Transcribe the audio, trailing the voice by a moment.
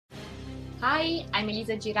Hi, I'm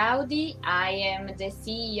Elisa Giraudi. I am the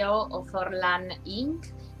CEO of Orlan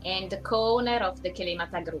Inc. and co-owner of the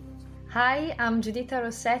Kelemata Group. Hi, I'm Giuditta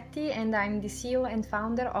Rossetti and I'm the CEO and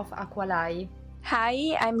founder of Aqualai.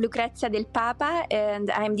 Hi, I'm Lucrezia Del Papa and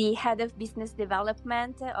I'm the head of business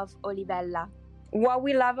development of Olivella. What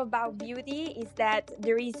we love about beauty is that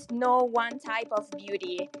there is no one type of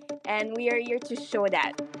beauty, and we are here to show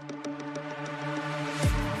that.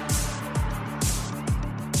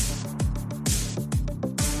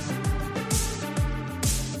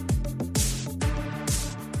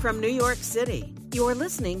 From New York City, you're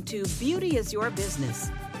listening to Beauty is Your Business,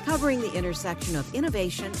 covering the intersection of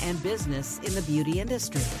innovation and business in the beauty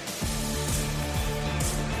industry.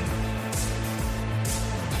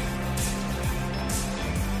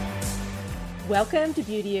 Welcome to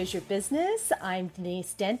Beauty is Your Business. I'm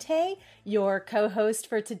Denise Dente, your co-host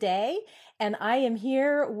for today, and I am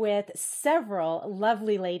here with several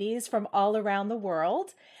lovely ladies from all around the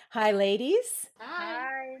world. Hi, ladies.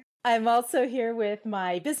 Hi. I'm also here with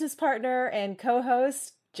my business partner and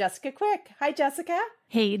co-host, Jessica Quick. Hi, Jessica.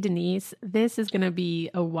 Hey, Denise. This is going to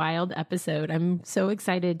be a wild episode. I'm so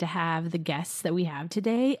excited to have the guests that we have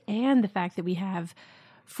today and the fact that we have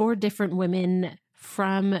 4 different women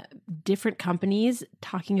from different companies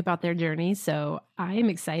talking about their journey. So I am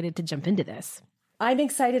excited to jump into this. I'm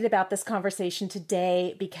excited about this conversation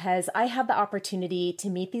today because I had the opportunity to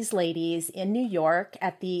meet these ladies in New York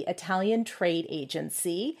at the Italian Trade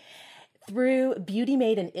Agency through Beauty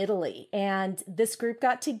Made in Italy. And this group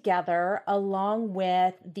got together along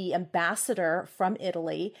with the ambassador from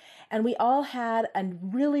Italy. And we all had a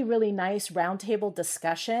really, really nice roundtable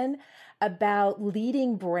discussion about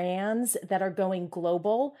leading brands that are going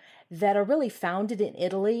global, that are really founded in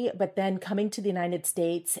Italy, but then coming to the United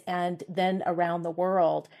States and then around the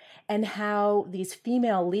world, and how these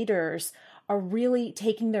female leaders are really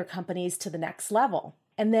taking their companies to the next level.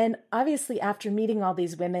 And then obviously after meeting all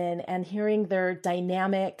these women and hearing their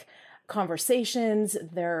dynamic conversations,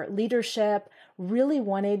 their leadership, really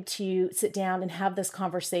wanted to sit down and have this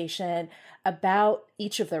conversation about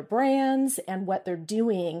each of their brands and what they're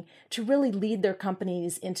doing to really lead their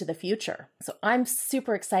companies into the future. So I'm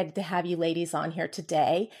super excited to have you ladies on here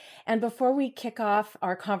today. And before we kick off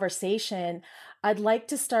our conversation, I'd like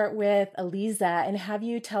to start with Elisa and have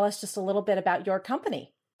you tell us just a little bit about your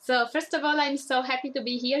company. So first of all, I'm so happy to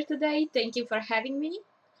be here today. Thank you for having me.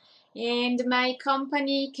 And my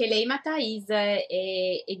company, Kelemata, is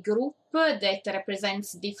a group that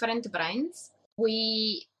represents different brands.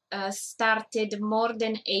 We started more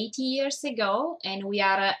than 80 years ago, and we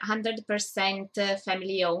are 100%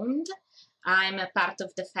 family owned. I'm a part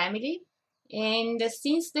of the family. And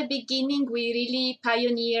since the beginning, we really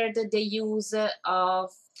pioneered the use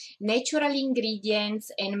of natural ingredients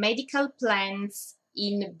and medical plants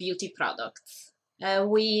in beauty products.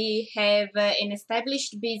 We have an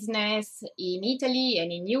established business in Italy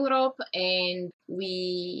and in Europe, and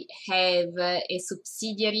we have a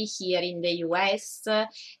subsidiary here in the US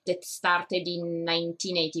that started in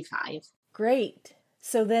 1985. Great.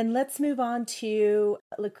 So then let's move on to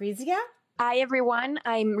Lucrezia. Hi everyone,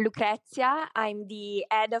 I'm Lucrezia. I'm the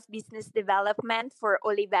head of business development for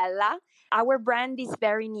Olivella. Our brand is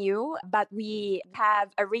very new, but we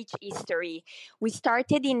have a rich history. We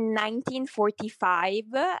started in 1945.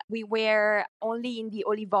 We were only in the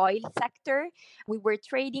olive oil sector. We were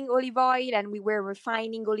trading olive oil and we were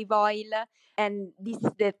refining olive oil. And this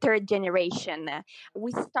is the 3rd generation.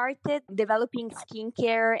 We started developing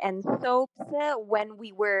skincare and soaps when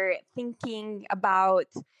we were thinking about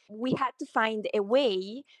we had to find a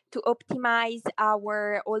way to optimize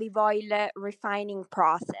our olive oil refining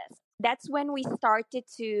process. That's when we started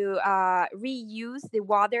to reuse the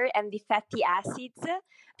water and the fatty acids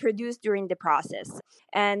produced during the process.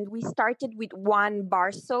 And we started with 1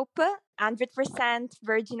 bar soap, 100%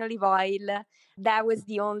 virgin olive oil. That was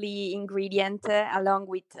the only ingredient, along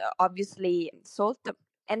with obviously salt.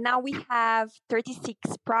 And now we have 36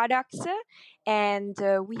 products and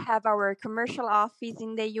we have our commercial office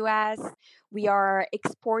in the US. We are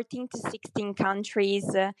exporting to 16 countries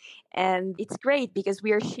and it's great because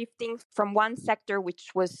we are shifting from one sector,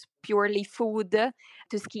 which was purely food, to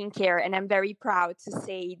skincare. And I'm very proud to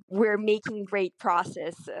say we're making great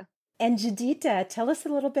progress. And Giuditta, tell us a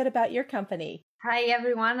little bit about your company. Hi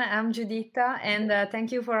everyone, I'm Giuditta and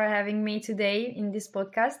thank you for having me today in this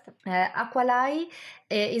podcast. Aqualai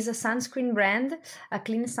is a sunscreen brand, a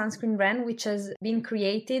clean sunscreen brand which has been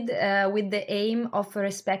created with the aim of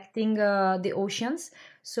respecting the oceans.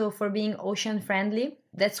 So for being ocean friendly,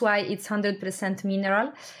 that's why it's 100%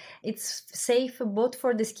 mineral. It's safe both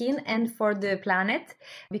for the skin and for the planet,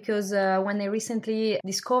 because when I recently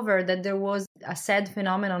discovered that there was a sad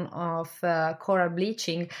phenomenon of coral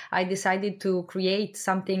bleaching, I decided to create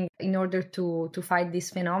something in order to fight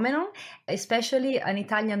this phenomenon, especially an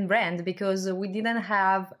Italian brand, because we didn't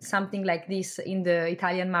have something like this in the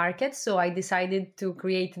Italian market. So I decided to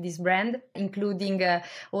create this brand, including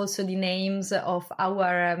also the names of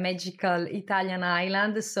our magical Italian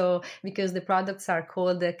island. So because the products are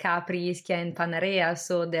called Capri, Ischia and Panarea,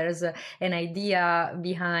 so there's an idea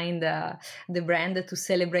behind the brand to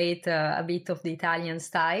celebrate a bit of the Italian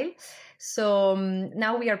style. So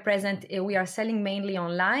now we are present, we are selling mainly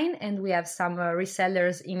online, and we have some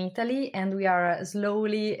resellers in Italy, and we are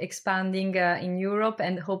slowly expanding in Europe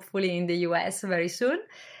and hopefully in the US very soon.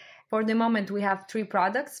 For the moment, we have 3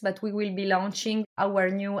 products, but we will be launching our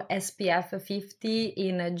new SPF 50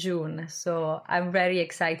 in June. So I'm very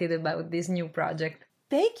excited about this new project.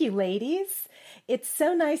 Thank you, ladies. It's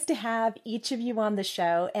so nice to have each of you on the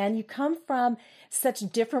show, and you come from such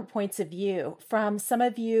different points of view, from some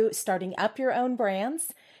of you starting up your own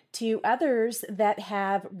brands to others that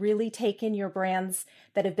have really taken your brands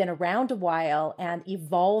that have been around a while and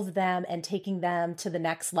evolved them and taking them to the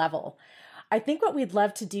next level. I think what we'd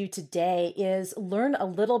love to do today is learn a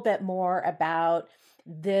little bit more about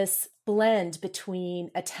this blend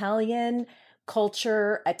between Italian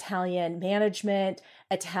culture, Italian management,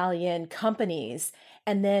 Italian companies,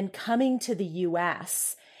 and then coming to the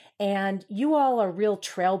US. And you all are real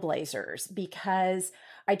trailblazers, because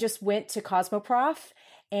I just went to Cosmoprof,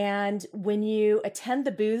 and when you attend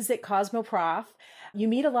the booths at Cosmoprof, you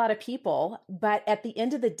meet a lot of people, but at the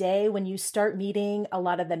end of the day, when you start meeting a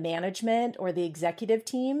lot of the management or the executive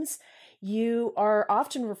teams, you are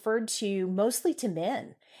often referred to mostly to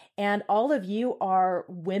men. And all of you are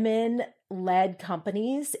women-led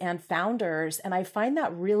companies and founders, and I find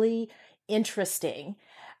that really interesting.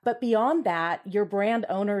 But beyond that, you're brand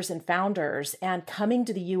owners and founders, and coming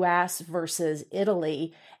to the US versus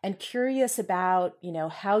Italy, and curious about,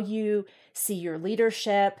 how you see your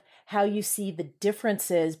leadership, how you see the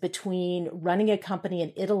differences between running a company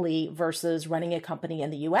in Italy versus running a company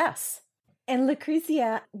in the US. And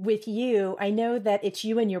Lucrezia, with you, I know that it's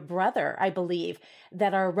you and your brother, I believe,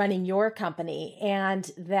 that are running your company, and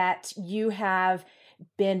that you have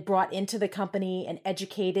been brought into the company and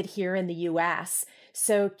educated here in the US.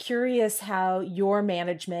 So curious how your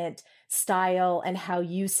management style and how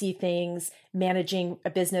you see things managing a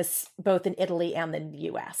business both in Italy and in the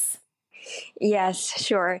US. Yes,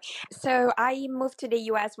 sure. So I moved to the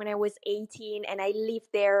US when I was 18, and I lived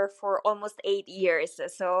there for almost 8 years.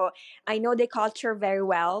 So I know the culture very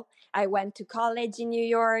well. I went to college in New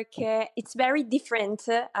York. It's very different.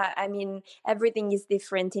 Everything is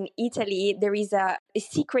different. In Italy, there is a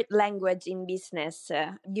secret language in business.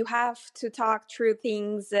 You have to talk through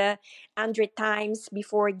things 100 times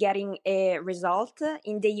before getting a result.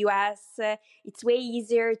 In the US, it's way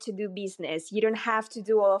easier to do business. You don't have to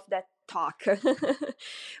do all of that talk.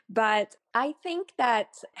 But I think that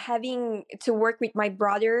having to work with my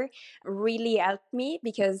brother really helped me,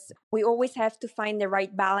 because we always have to find the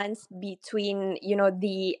right balance between,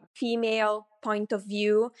 the female point of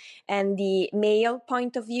view and the male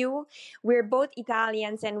point of view. We're both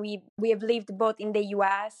Italians, and we have lived both in the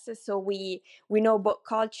US, so we know both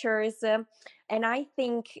cultures. And I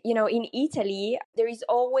think, in Italy, there is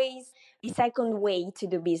always a second way to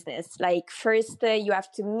do business. Like first, you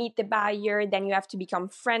have to meet the buyer, then you have to become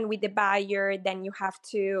friend with the buyer, then you have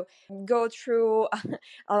to go through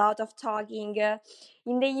a lot of talking.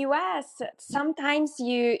 In the US, sometimes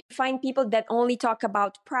you find people that only talk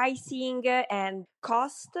about pricing and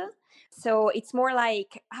cost. So it's more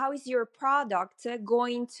like, how is your product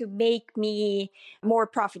going to make me more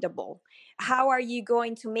profitable? How are you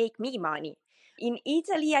going to make me money? In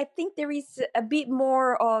Italy, I think there is a bit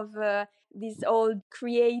more of this old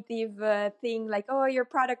creative thing, like, oh, your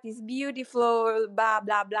product is beautiful, blah,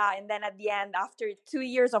 blah, blah. And then at the end, after 2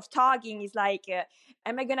 years of talking, it's like,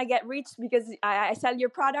 am I going to get rich because I sell your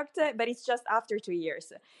product? But it's just after 2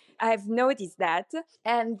 years. I've noticed that.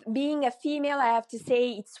 And being a female, I have to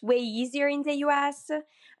say it's way easier in the US.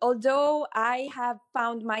 Although I have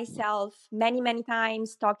found myself many, many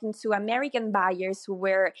times talking to American buyers who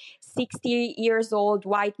were 60 years old,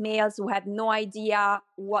 white males who had no idea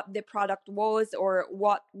what the product was or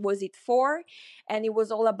what was it for. And it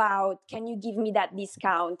was all about, can you give me that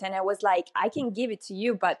discount? And I was like, I can give it to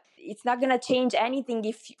you, but it's not going to change anything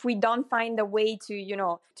if we don't find a way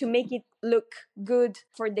to, to make it look good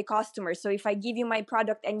for the customer. So if I give you my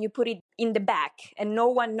product and you put it in the back and no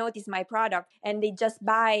one noticed my product and they just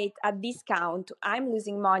buy it at discount, I'm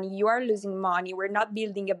losing money, you are losing money, we're not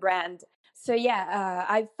building a brand. So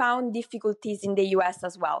I've found difficulties in the US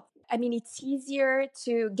as well. I mean, it's easier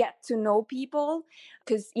to get to know people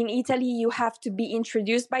because in Italy, you have to be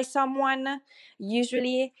introduced by someone,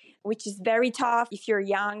 usually, which is very tough if you're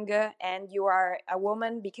young and you are a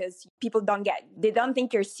woman, because people they don't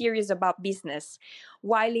think you're serious about business.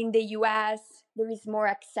 While in the US, there is more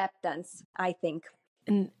acceptance, I think.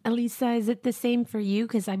 And Elisa, is it the same for you?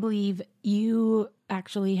 Because I believe you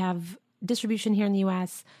actually have distribution here in the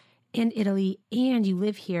US and Italy, and you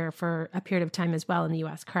live here for a period of time as well in the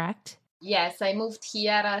US, correct? Yes, I moved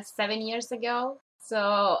here 7 years ago.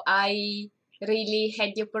 So I really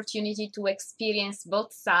had the opportunity to experience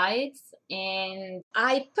both sides. And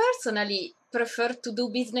I personally prefer to do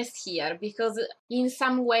business here because in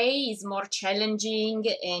some way it's more challenging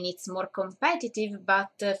and it's more competitive.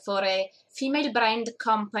 But for a female brand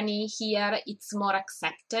company here, it's more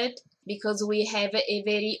accepted, because we have a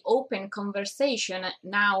very open conversation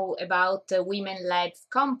now about women-led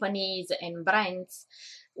companies and brands.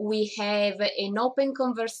 We have an open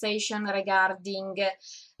conversation regarding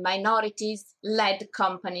minorities-led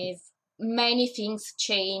companies. Many things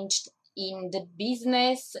changed in the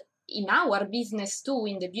business, in our business too,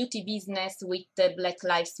 in the beauty business with Black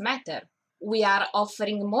Lives Matter. We are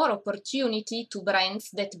offering more opportunity to brands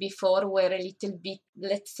that before were a little bit,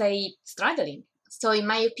 let's say, struggling. So in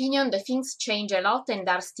my opinion, the things change a lot and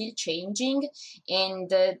are still changing. And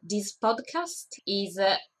this podcast is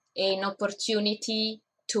an opportunity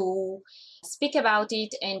to speak about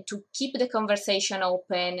it and to keep the conversation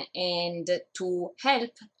open and to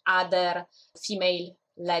help other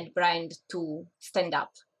female-led brands to stand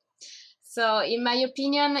up. So in my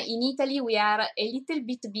opinion, in Italy, we are a little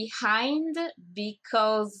bit behind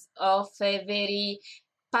because of a very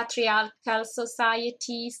patriarchal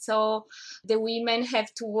society, so the women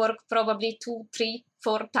have to work probably 2, 3,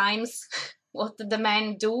 4 times what the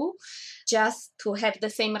men do just to have the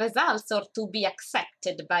same results or to be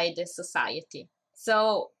accepted by the society.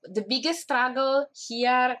 So the biggest struggle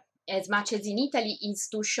here, as much as in Italy, is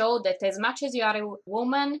to show that as much as you are a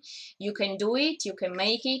woman, you can do it, you can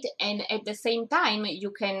make it, and at the same time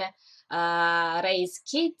you can raise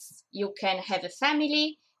kids, you can have a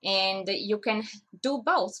family, and you can do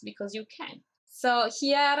both because you can. So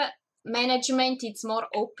here, management is more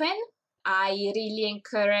open. I really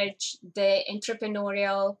encourage the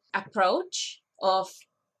entrepreneurial approach of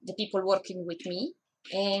the people working with me,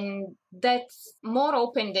 and that's more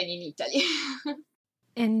open than in Italy.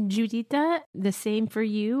 And Giuditta, the same for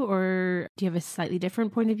you, or do you have a slightly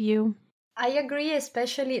different point of view? I agree,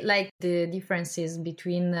 especially like the differences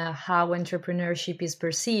between how entrepreneurship is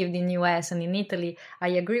perceived in US and in Italy. I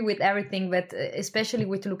agree with everything, but especially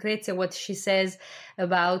with Lucrezia, what she says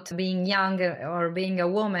about being young or being a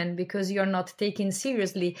woman, because you're not taken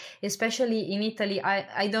seriously, especially in Italy.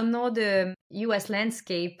 I don't know the US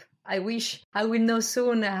landscape. I wish I will know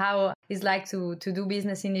soon how it's like to do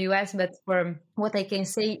business in the US, but for what I can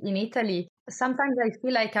say in Italy, sometimes I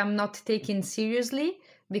feel like I'm not taken seriously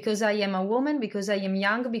because I am a woman, because I am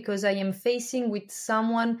young, because I am facing with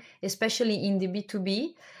someone, especially in the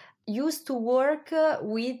B2B, used to work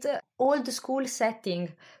with old school setting.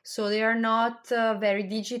 So they are not very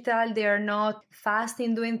digital, they are not fast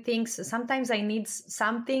in doing things. Sometimes I need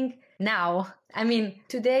something now. I mean,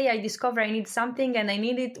 today I discover I need something and I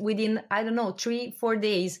need it within, 3-4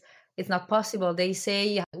 days. It's not possible. They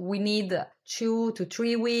say we need 2 to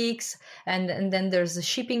 3 weeks and then there's a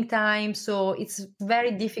shipping time. So it's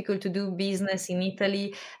very difficult to do business in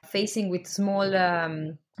Italy, facing with small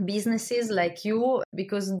businesses like you,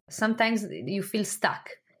 because sometimes you feel stuck.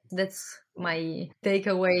 That's my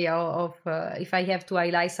takeaway of if I have to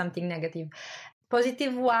highlight something negative.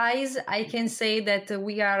 Positive wise, I can say that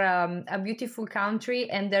we are a beautiful country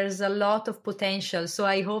and there's a lot of potential. So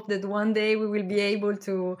I hope that one day we will be able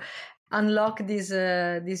to unlock this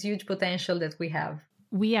huge potential that we have.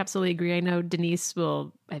 We absolutely agree. I know Denise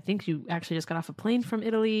I think she actually just got off a plane from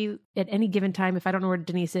Italy. At any given time, if I don't know where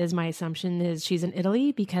Denise is, my assumption is she's in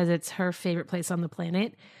Italy because it's her favorite place on the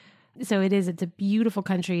planet. So it's a beautiful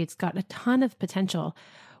country. It's got a ton of potential.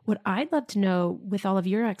 What I'd love to know with all of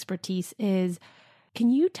your expertise is, can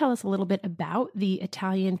you tell us a little bit about the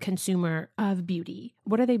Italian consumer of beauty?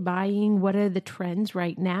 What are they buying? What are the trends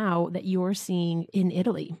right now that you're seeing in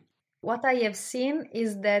Italy? What I have seen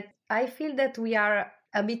is that I feel that we are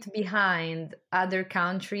a bit behind other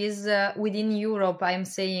countries within Europe. I'm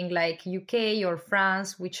saying like UK or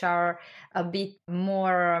France, which are a bit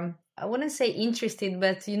more I wouldn't say interested,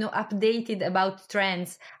 but updated about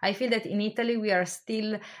trends. I feel that in Italy we are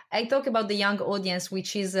still. I talk about the young audience,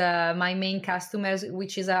 which is my main customers,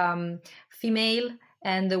 which is female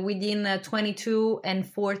and within 22 and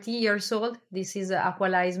 40 years old. This is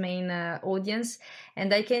Aquali's main audience,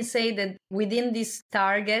 and I can say that within this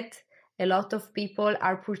target, a lot of people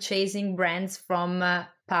are purchasing brands from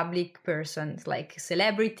public persons like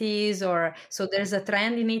celebrities, or so there's a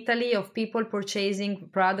trend in Italy of people purchasing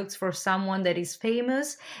products for someone that is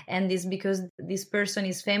famous, and this because this person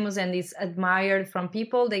is famous and is admired from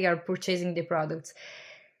people, they are purchasing the products.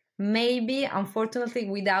 Maybe, unfortunately,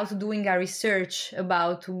 without doing a research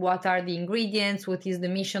about what are the ingredients, what is the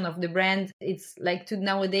mission of the brand. It's like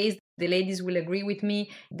nowadays, the ladies will agree with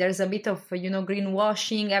me, there's a bit of,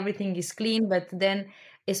 greenwashing, everything is clean, but then,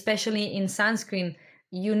 especially in sunscreen,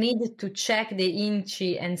 you need to check the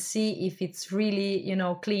inchi and see if it's really,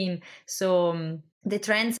 clean. So the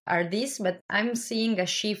trends are this, but I'm seeing a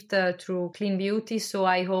shift through clean beauty. So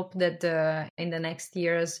I hope that in the next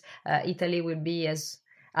years, Italy will be as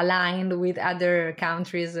aligned with other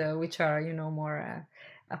countries which are, more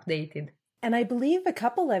updated. And I believe a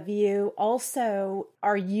couple of you also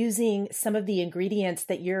are using some of the ingredients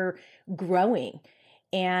that you're growing.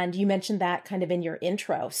 And you mentioned that kind of in your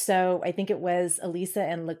intro. So I think it was Elisa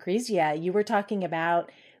and Lucrezia, you were talking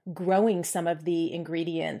about growing some of the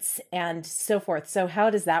ingredients and so forth. So how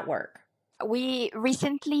does that work? We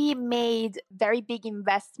recently made very big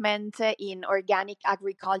investment in organic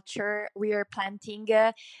agriculture. We are planting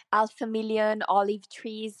 500,000 olive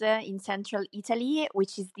trees in central Italy,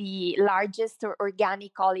 which is the largest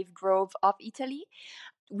organic olive grove of Italy.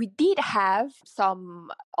 We did have some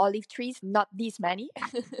olive trees, not this many.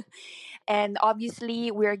 And obviously,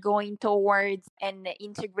 we're going towards an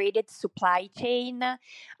integrated supply chain.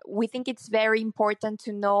 We think it's very important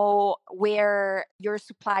to know where your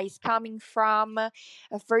supply is coming from.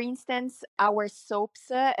 For instance, our soaps,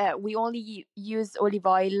 we only use olive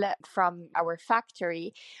oil from our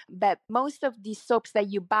factory, but most of the soaps that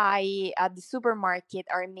you buy at the supermarket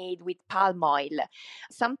are made with palm oil.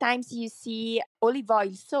 Sometimes you see olive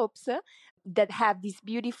oil soaps that have these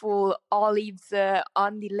beautiful olives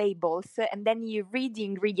on the labels, and then you read the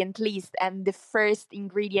ingredient list, and the first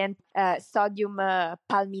ingredient, sodium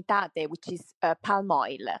palmitate, which is palm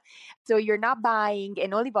oil. So you're not buying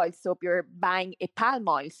an olive oil soap, you're buying a palm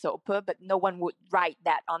oil soap, but no one would write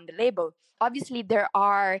that on the label. Obviously, there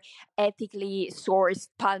are ethically sourced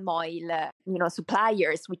palm oil,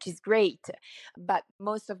 suppliers, which is great, but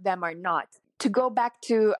most of them are not. To go back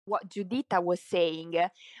to what Giuditta was saying,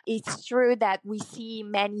 it's true that we see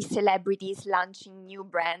many celebrities launching new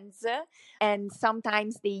brands, and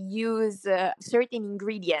sometimes they use certain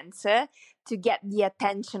ingredients to get the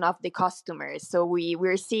attention of the customers. So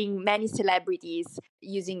we're seeing many celebrities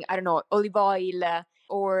using, olive oil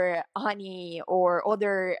or honey or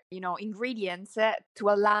other, ingredients to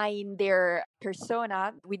align their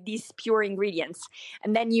persona with these pure ingredients.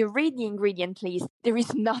 And then you read the ingredient list, there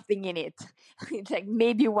is nothing in it. It's like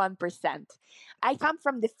maybe 1%. I come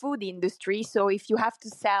from the food industry, so if you have to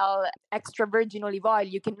sell extra virgin olive oil,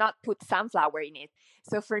 you cannot put sunflower in it.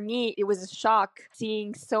 So for me, it was a shock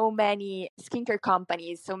seeing so many skincare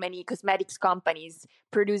companies, so many cosmetics companies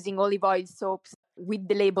producing olive oil soaps with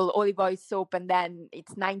the label olive oil soap, and then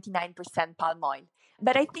it's 99% palm oil.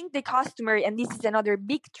 But I think the customer, and this is another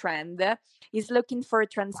big trend, is looking for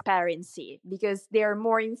transparency because they are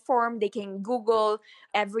more informed. They can Google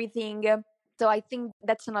everything. So I think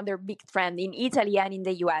that's another big trend in Italy and in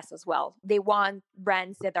the US as well. They want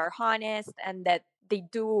brands that are honest and that they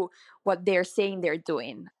do what they're saying they're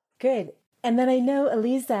doing. Good. And then I know,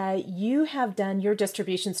 Elisa, you have done your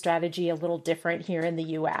distribution strategy a little different here in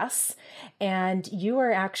the US, and you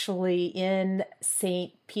are actually in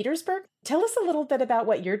St. Petersburg. Tell us a little bit about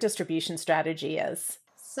what your distribution strategy is.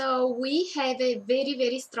 So we have a very,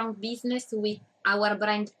 very strong business with our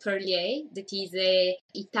brand Perlier, that is a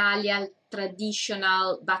Italian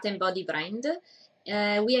traditional bath and body brand.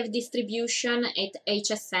 We have distribution at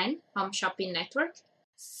HSN, Home Shopping Network.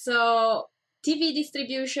 So TV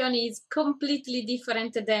distribution is completely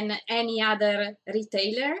different than any other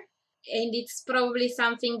retailer. And it's probably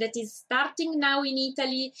something that is starting now in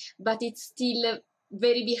Italy, but it's still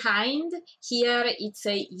very behind. Here, it's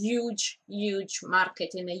a huge, huge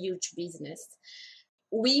market and a huge business.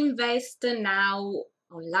 We invest now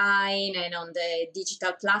online and on the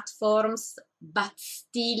digital platforms, but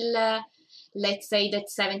still, let's say that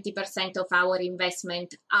 70% of our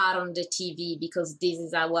investment are on the TV because this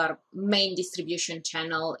is our main distribution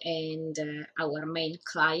channel and our main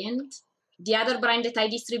client. The other brand that I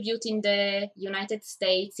distribute in the United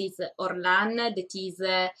States is Orlan. That is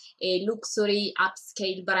a luxury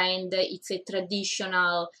upscale brand. It's a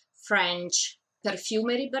traditional French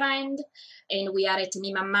perfumery brand. And we are at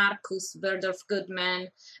Neiman Marcus, Bergdorf Goodman,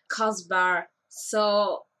 Cosbar.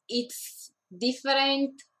 So it's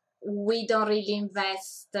different. We don't really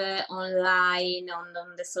invest online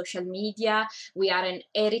on the social media. We are an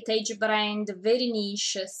heritage brand, very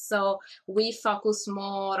niche. So we focus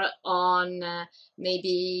more on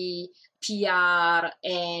maybe PR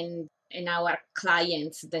and our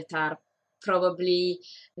clients that are probably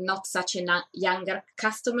not such a younger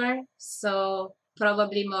customer. So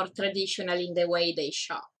probably more traditional in the way they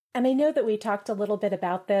shop. And I know that we talked a little bit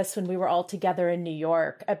about this when we were all together in New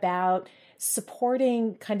York about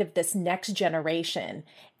supporting kind of this next generation.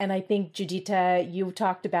 And I think, Judita, you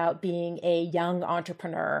talked about being a young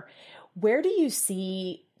entrepreneur. Where do you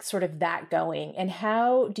see sort of that going? And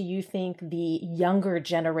how do you think the younger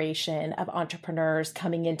generation of entrepreneurs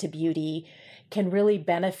coming into beauty can really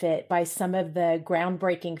benefit by some of the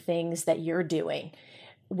groundbreaking things that you're doing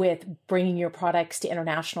with bringing your products to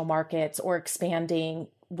international markets or expanding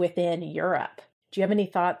within Europe? Do you have any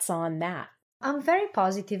thoughts on that? I'm very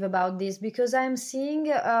positive about this because I'm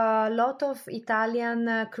seeing a lot of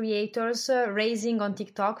Italian creators raising on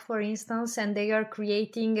TikTok, for instance, and they are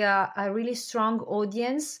creating a really strong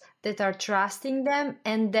audience that are trusting them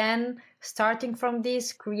and then starting from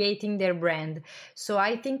this, creating their brand. So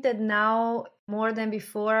I think that now more than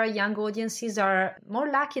before, young audiences are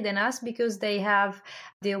more lucky than us because they have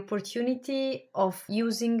the opportunity of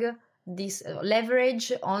using this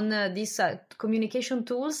leverage on these communication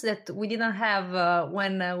tools that we didn't have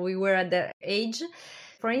when we were at their age.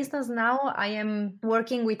 For instance, now I am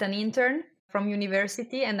working with an intern from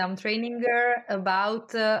university and I'm training her about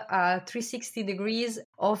 360 degrees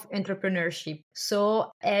of entrepreneurship.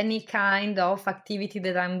 So any kind of activity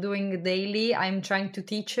that I'm doing daily, I'm trying to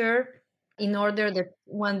teach her in order that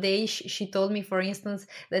one day she told me, for instance,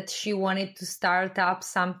 that she wanted to start up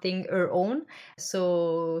something her own.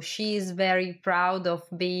 So she is very proud of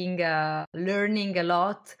being learning a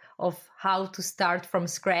lot of how to start from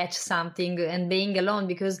scratch something and being alone,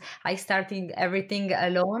 because I started everything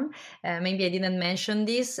alone. Maybe I didn't mention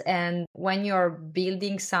this. And when you're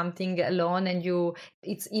building something alone and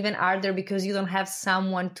it's even harder because you don't have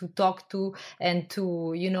someone to talk to and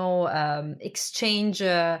to, exchange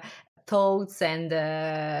thoughts and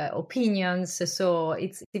opinions. So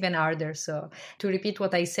it's even harder. So to repeat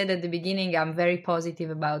what I said at the beginning, I'm very positive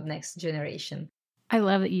about next generation. I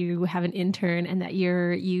love that you have an intern and that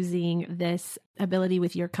you're using this ability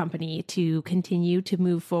with your company to continue to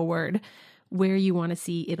move forward where you want to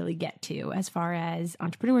see Italy get to as far as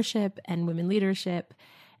entrepreneurship and women leadership.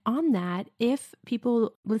 On that, if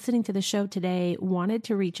people listening to the show today wanted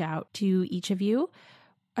to reach out to each of you,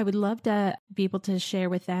 I would love to be able to share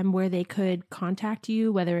with them where they could contact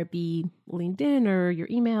you, whether it be LinkedIn or your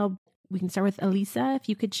email. We can start with Elisa. If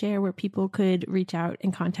you could share where people could reach out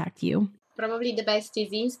and contact you. Probably the best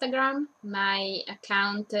is Instagram. My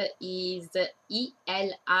account is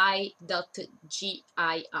eli.gir.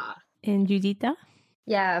 And Judita?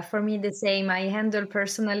 Yeah, for me the same. I handle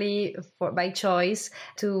personally by choice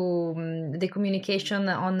to the communication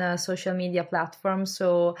on social media platforms.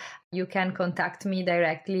 So you can contact me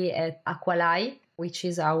directly at Aqualai, which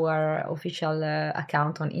is our official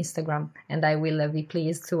account on Instagram. And I will be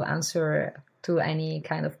pleased to answer to any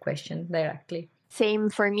kind of question directly. Same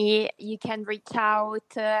for me. You can reach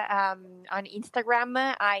out on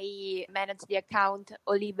Instagram. I manage the account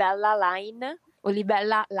Olivella Line.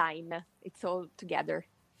 Olivella Line. It's all together.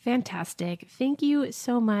 Fantastic. Thank you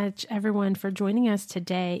so much, everyone, for joining us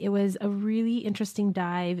today. It was a really interesting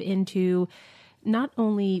dive into not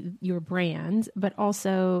only your brands, but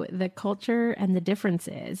also the culture and the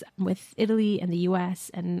differences with Italy and the US.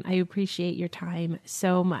 And I appreciate your time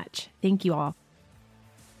so much. Thank you all.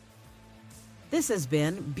 This has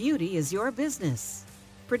been Beauty is Your Business.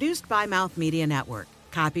 Produced by Mouth Media Network.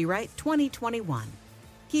 Copyright 2021.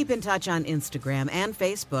 Keep in touch on Instagram and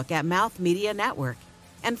Facebook at Mouth Media Network.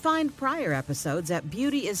 And find prior episodes at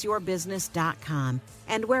beautyisyourbusiness.com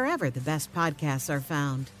and wherever the best podcasts are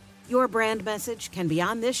found. Your brand message can be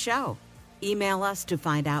on this show. Email us to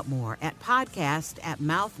find out more at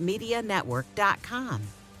podcast@mouthmedianetwork.com.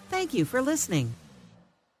 Thank you for listening.